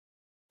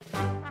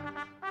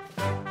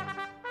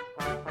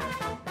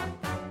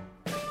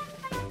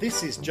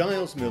This is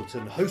Giles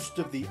Milton, host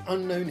of the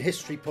Unknown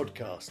History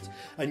podcast,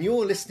 and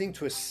you're listening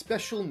to a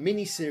special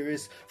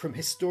mini-series from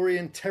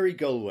historian Terry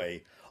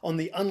Galway on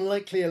the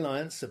unlikely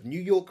alliance of New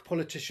York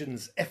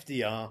politicians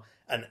FDR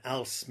and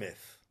Al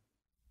Smith.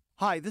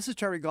 Hi, this is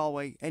Terry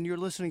Galway, and you're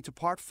listening to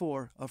Part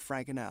 4 of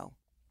Frank and Al.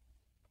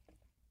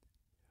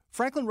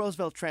 Franklin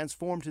Roosevelt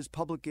transformed his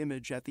public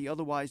image at the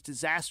otherwise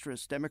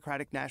disastrous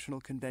Democratic National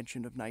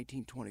Convention of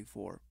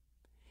 1924.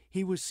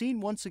 He was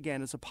seen once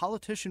again as a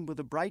politician with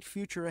a bright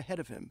future ahead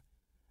of him,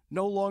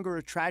 no longer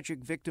a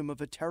tragic victim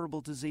of a terrible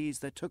disease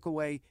that took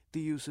away the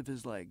use of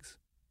his legs.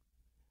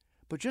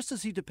 But just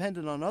as he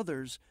depended on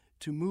others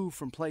to move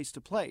from place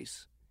to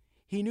place,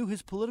 he knew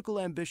his political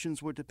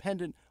ambitions were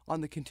dependent on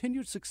the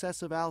continued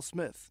success of Al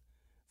Smith,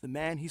 the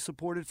man he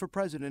supported for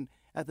president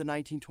at the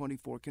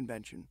 1924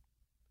 convention.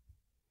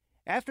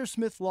 After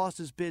Smith lost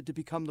his bid to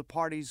become the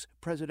party's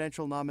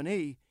presidential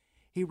nominee,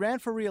 he ran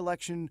for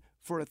re-election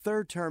for a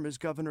third term as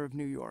governor of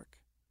New York.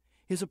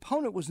 His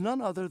opponent was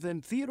none other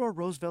than Theodore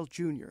Roosevelt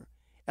Jr.,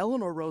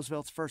 Eleanor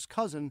Roosevelt's first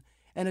cousin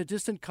and a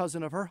distant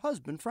cousin of her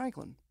husband,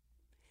 Franklin.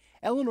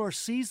 Eleanor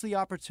seized the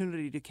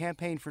opportunity to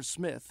campaign for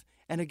Smith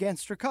and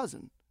against her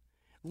cousin,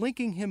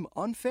 linking him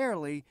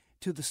unfairly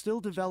to the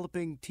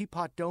still-developing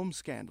Teapot Dome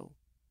scandal.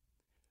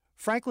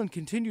 Franklin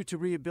continued to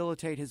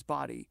rehabilitate his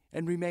body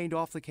and remained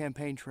off the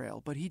campaign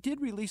trail, but he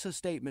did release a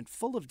statement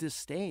full of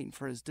disdain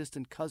for his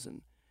distant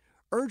cousin,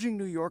 urging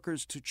New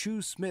Yorkers to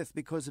choose Smith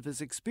because of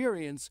his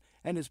experience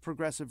and his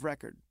progressive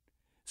record.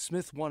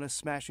 Smith won a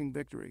smashing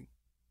victory.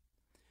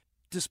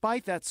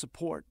 Despite that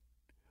support,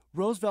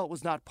 Roosevelt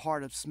was not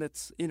part of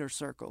Smith's inner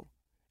circle,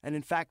 and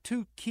in fact,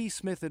 two key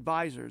Smith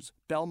advisors,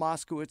 Bell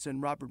Moskowitz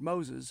and Robert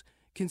Moses,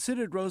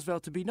 considered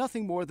Roosevelt to be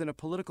nothing more than a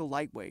political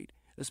lightweight,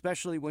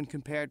 especially when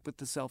compared with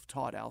the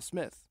self-taught Al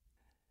Smith.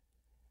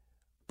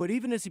 But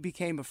even as he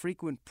became a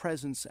frequent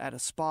presence at a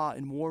spa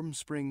in Warm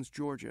Springs,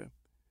 Georgia,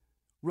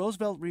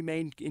 Roosevelt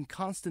remained in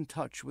constant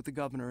touch with the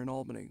governor in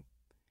Albany.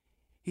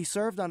 He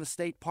served on a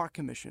state park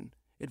commission,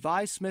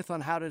 advised Smith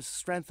on how to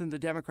strengthen the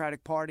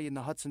Democratic Party in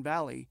the Hudson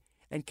Valley,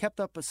 and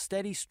kept up a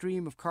steady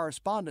stream of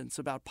correspondence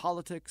about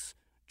politics,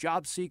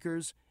 job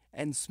seekers,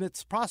 and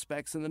Smith's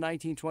prospects in the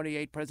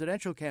 1928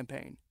 presidential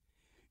campaign.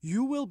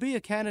 "You will be a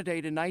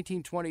candidate in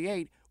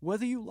 1928,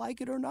 whether you like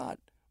it or not,"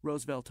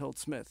 Roosevelt told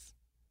Smith.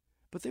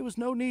 But there was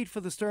no need for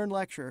the stern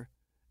lecture.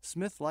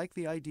 Smith liked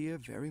the idea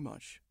very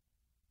much.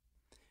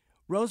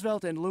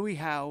 Roosevelt and Louis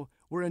Howe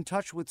were in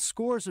touch with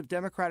scores of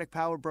Democratic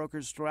power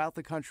brokers throughout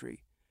the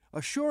country,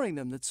 assuring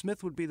them that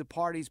Smith would be the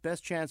party's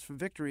best chance for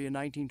victory in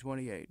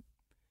 1928.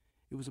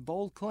 It was a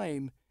bold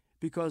claim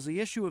because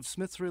the issue of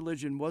Smith's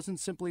religion wasn't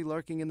simply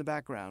lurking in the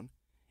background.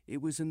 It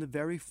was in the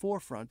very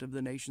forefront of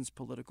the nation's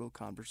political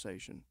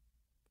conversation.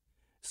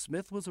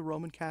 Smith was a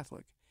Roman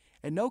Catholic,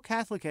 and no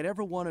Catholic had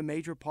ever won a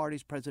major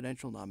party's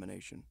presidential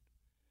nomination.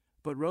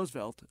 But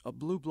Roosevelt, a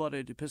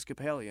blue-blooded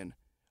Episcopalian,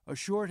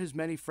 assured his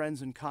many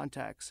friends and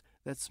contacts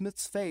that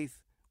Smith's faith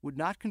would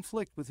not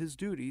conflict with his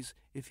duties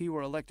if he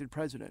were elected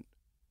president.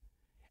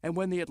 And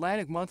when the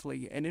Atlantic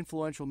Monthly, an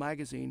influential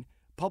magazine,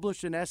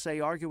 published an essay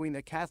arguing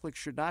that Catholics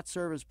should not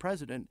serve as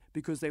president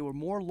because they were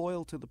more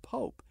loyal to the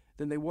Pope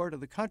than they were to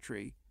the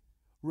country,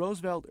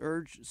 Roosevelt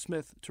urged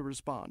Smith to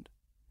respond.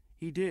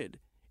 He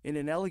did, in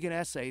an elegant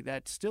essay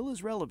that still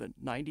is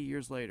relevant 90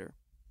 years later.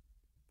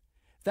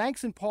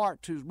 Thanks in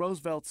part to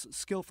Roosevelt's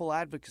skillful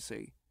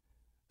advocacy,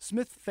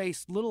 Smith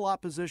faced little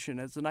opposition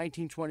as the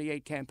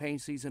 1928 campaign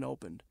season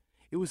opened.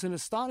 It was an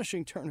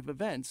astonishing turn of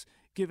events,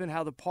 given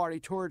how the party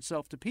tore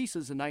itself to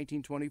pieces in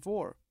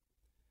 1924.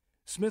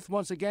 Smith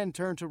once again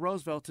turned to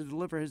Roosevelt to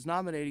deliver his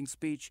nominating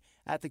speech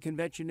at the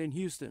convention in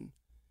Houston,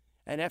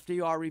 and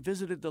FDR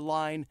revisited the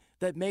line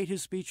that made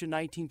his speech in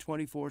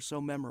 1924 so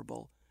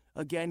memorable,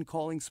 again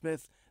calling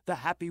Smith the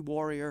happy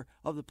warrior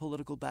of the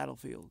political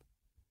battlefield.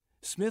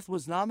 Smith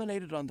was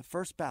nominated on the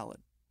first ballot,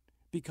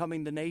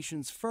 becoming the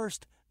nation's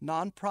first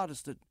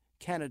non-Protestant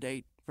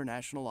candidate for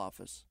national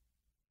office.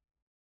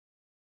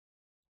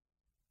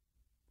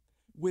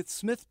 With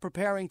Smith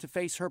preparing to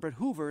face Herbert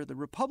Hoover, the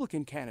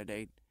Republican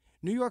candidate,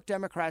 New York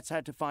Democrats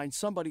had to find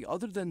somebody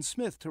other than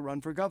Smith to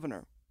run for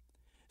governor.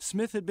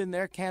 Smith had been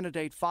their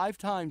candidate 5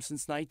 times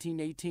since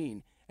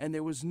 1918, and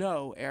there was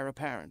no heir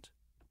apparent.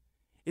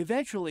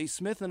 Eventually,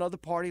 Smith and other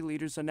party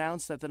leaders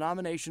announced that the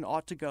nomination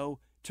ought to go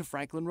to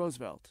Franklin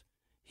Roosevelt.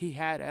 He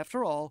had,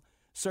 after all,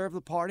 served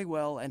the party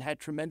well and had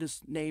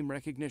tremendous name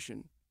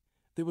recognition.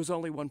 There was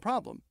only one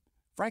problem.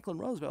 Franklin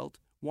Roosevelt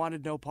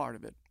wanted no part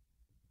of it.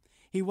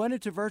 He went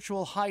into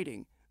virtual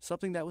hiding,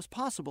 something that was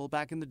possible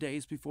back in the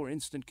days before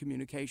instant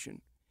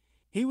communication.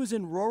 He was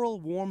in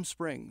rural Warm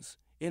Springs,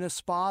 in a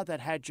spa that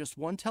had just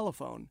one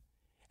telephone,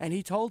 and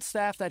he told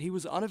staff that he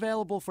was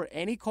unavailable for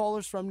any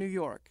callers from New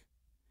York.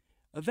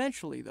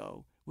 Eventually,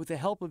 though, with the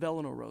help of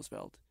Eleanor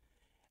Roosevelt,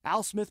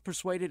 Al Smith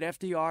persuaded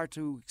FDR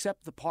to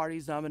accept the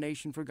party's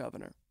nomination for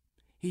governor.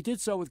 He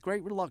did so with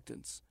great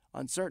reluctance,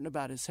 uncertain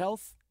about his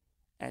health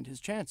and his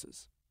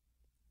chances.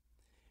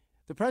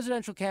 The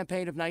presidential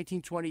campaign of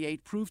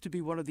 1928 proved to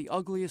be one of the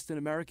ugliest in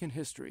American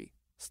history,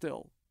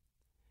 still.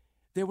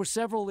 There were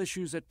several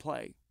issues at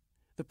play.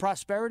 The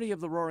prosperity of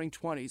the Roaring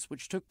Twenties,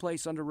 which took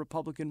place under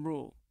Republican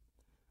rule.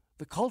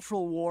 The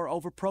cultural war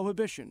over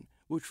prohibition,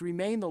 which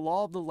remained the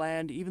law of the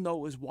land even though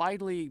it was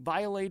widely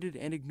violated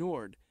and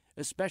ignored,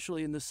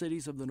 especially in the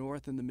cities of the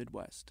North and the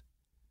Midwest.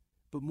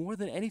 But more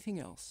than anything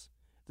else,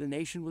 the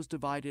nation was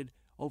divided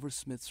over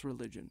Smith's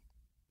religion.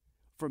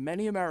 For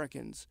many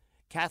Americans,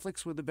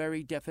 Catholics were the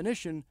very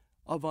definition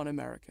of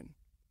un-American.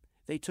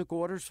 They took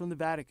orders from the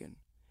Vatican.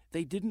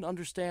 They didn't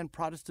understand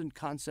Protestant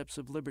concepts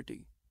of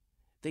liberty.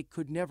 They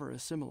could never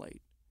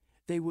assimilate.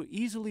 They were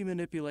easily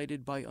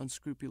manipulated by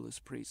unscrupulous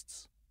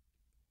priests.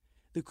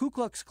 The Ku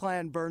Klux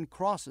Klan burned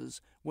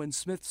crosses when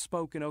Smith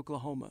spoke in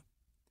Oklahoma.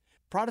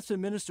 Protestant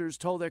ministers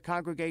told their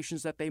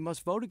congregations that they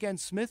must vote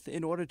against Smith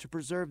in order to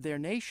preserve their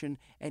nation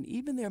and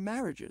even their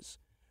marriages,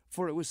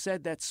 for it was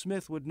said that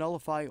Smith would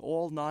nullify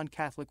all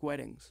non-Catholic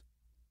weddings.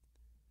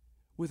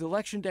 With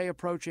Election Day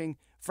approaching,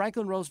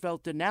 Franklin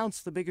Roosevelt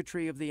denounced the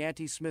bigotry of the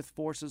anti-Smith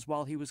forces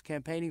while he was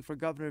campaigning for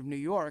governor of New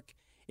York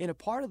in a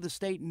part of the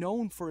state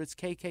known for its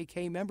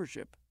KKK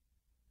membership.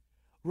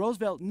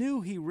 Roosevelt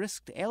knew he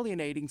risked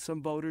alienating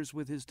some voters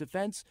with his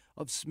defense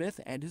of Smith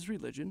and his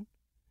religion,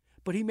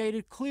 but he made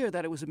it clear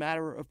that it was a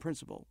matter of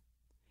principle.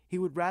 He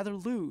would rather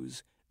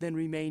lose than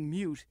remain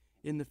mute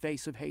in the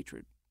face of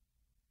hatred.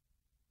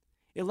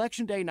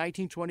 Election Day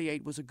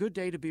 1928 was a good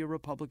day to be a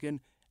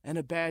Republican and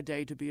a bad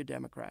day to be a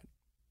Democrat.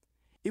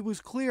 It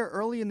was clear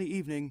early in the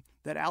evening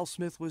that Al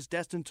Smith was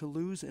destined to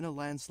lose in a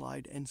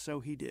landslide, and so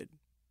he did.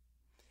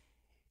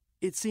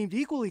 It seemed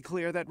equally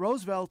clear that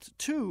Roosevelt,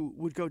 too,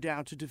 would go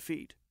down to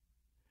defeat.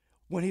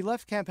 When he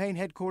left campaign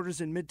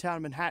headquarters in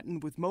Midtown Manhattan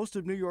with most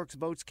of New York's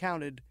votes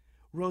counted,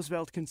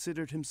 Roosevelt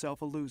considered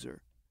himself a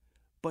loser.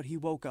 But he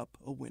woke up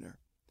a winner.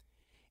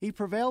 He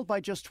prevailed by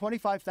just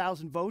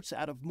 25,000 votes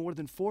out of more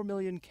than 4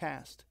 million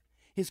cast.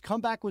 His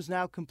comeback was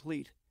now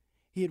complete.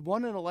 He had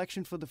won an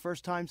election for the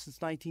first time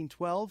since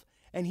 1912,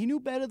 and he knew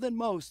better than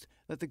most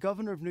that the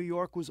governor of New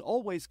York was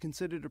always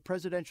considered a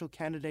presidential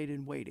candidate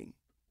in waiting.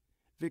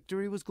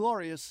 Victory was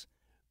glorious,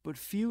 but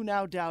few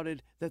now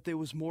doubted that there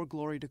was more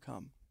glory to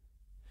come.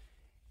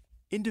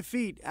 In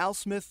defeat, Al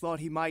Smith thought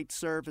he might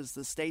serve as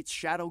the state's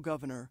shadow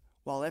governor,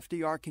 while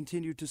FDR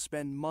continued to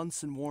spend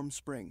months in Warm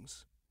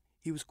Springs.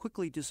 He was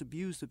quickly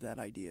disabused of that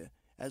idea,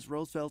 as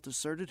Roosevelt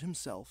asserted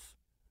himself,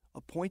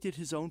 appointed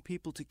his own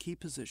people to key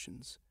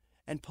positions,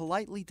 and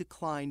politely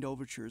declined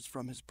overtures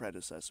from his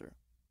predecessor.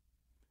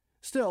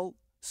 Still,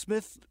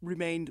 Smith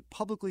remained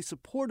publicly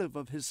supportive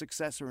of his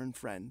successor and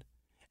friend,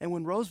 and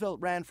when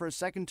Roosevelt ran for a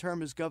second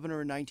term as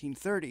governor in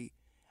 1930,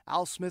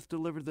 Al Smith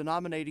delivered the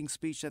nominating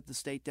speech at the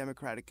state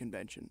Democratic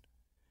Convention.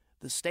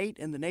 The state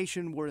and the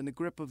nation were in the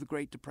grip of the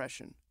Great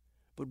Depression,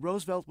 but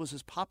Roosevelt was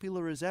as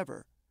popular as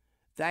ever,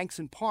 thanks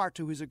in part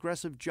to his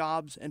aggressive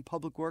jobs and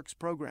public works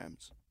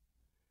programs.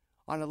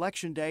 On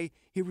Election Day,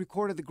 he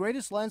recorded the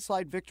greatest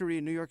landslide victory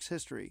in New York's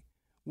history,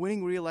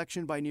 winning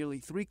re-election by nearly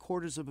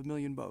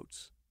 750,000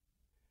 votes.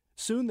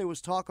 Soon there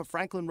was talk of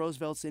Franklin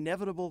Roosevelt's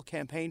inevitable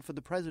campaign for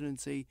the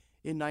presidency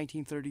in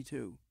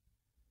 1932.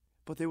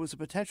 But there was a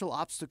potential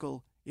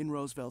obstacle in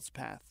Roosevelt's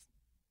path,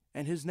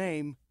 and his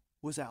name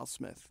was Al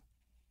Smith.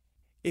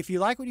 If you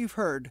like what you've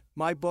heard,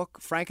 my book,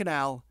 Frank and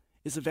Al,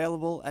 is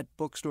available at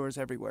bookstores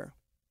everywhere.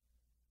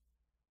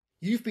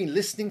 You've been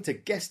listening to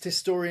guest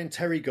historian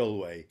Terry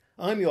Galway.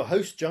 I'm your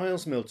host,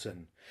 Giles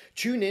Milton.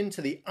 Tune in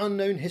to the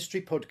Unknown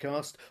History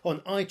podcast on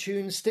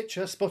iTunes,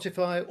 Stitcher,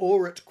 Spotify,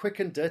 or at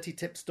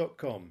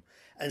quickanddirtytips.com.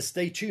 And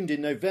stay tuned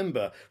in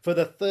November for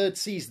the third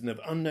season of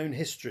Unknown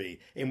History,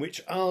 in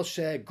which I'll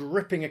share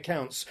gripping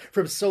accounts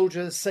from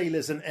soldiers,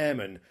 sailors and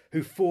airmen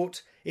who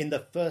fought in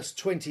the first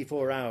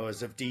 24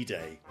 hours of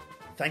D-Day.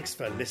 Thanks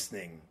for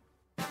listening.